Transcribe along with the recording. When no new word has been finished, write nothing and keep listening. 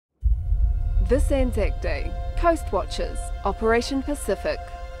This Anzac Day, Coastwatchers, Operation Pacific.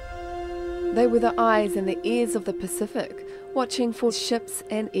 They were the eyes and the ears of the Pacific, watching for ships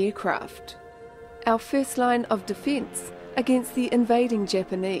and aircraft. Our first line of defence against the invading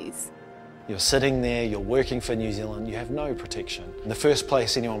Japanese. You're sitting there, you're working for New Zealand, you have no protection. The first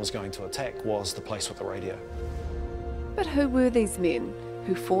place anyone was going to attack was the place with the radio. But who were these men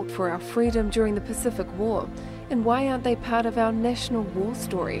who fought for our freedom during the Pacific War, and why aren't they part of our national war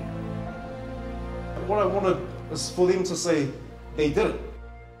story? What I wanted is for them to say, they did it.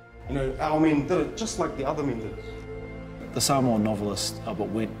 You know, our men did it just like the other men did. The Samoan novelist Albert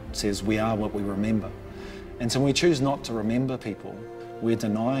Webb says, we are what we remember. And so when we choose not to remember people, we're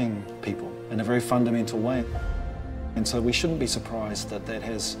denying people in a very fundamental way. And so we shouldn't be surprised that that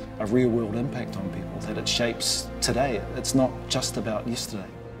has a real-world impact on people, that it shapes today. It's not just about yesterday.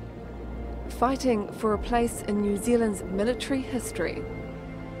 Fighting for a place in New Zealand's military history.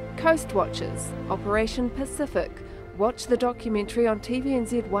 Coastwatchers, Operation Pacific. Watch the documentary on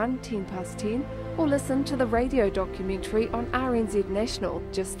TVNZ 1:10 or listen to the radio documentary on RNZ National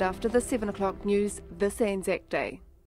just after the 7 o'clock news this Anzac Day.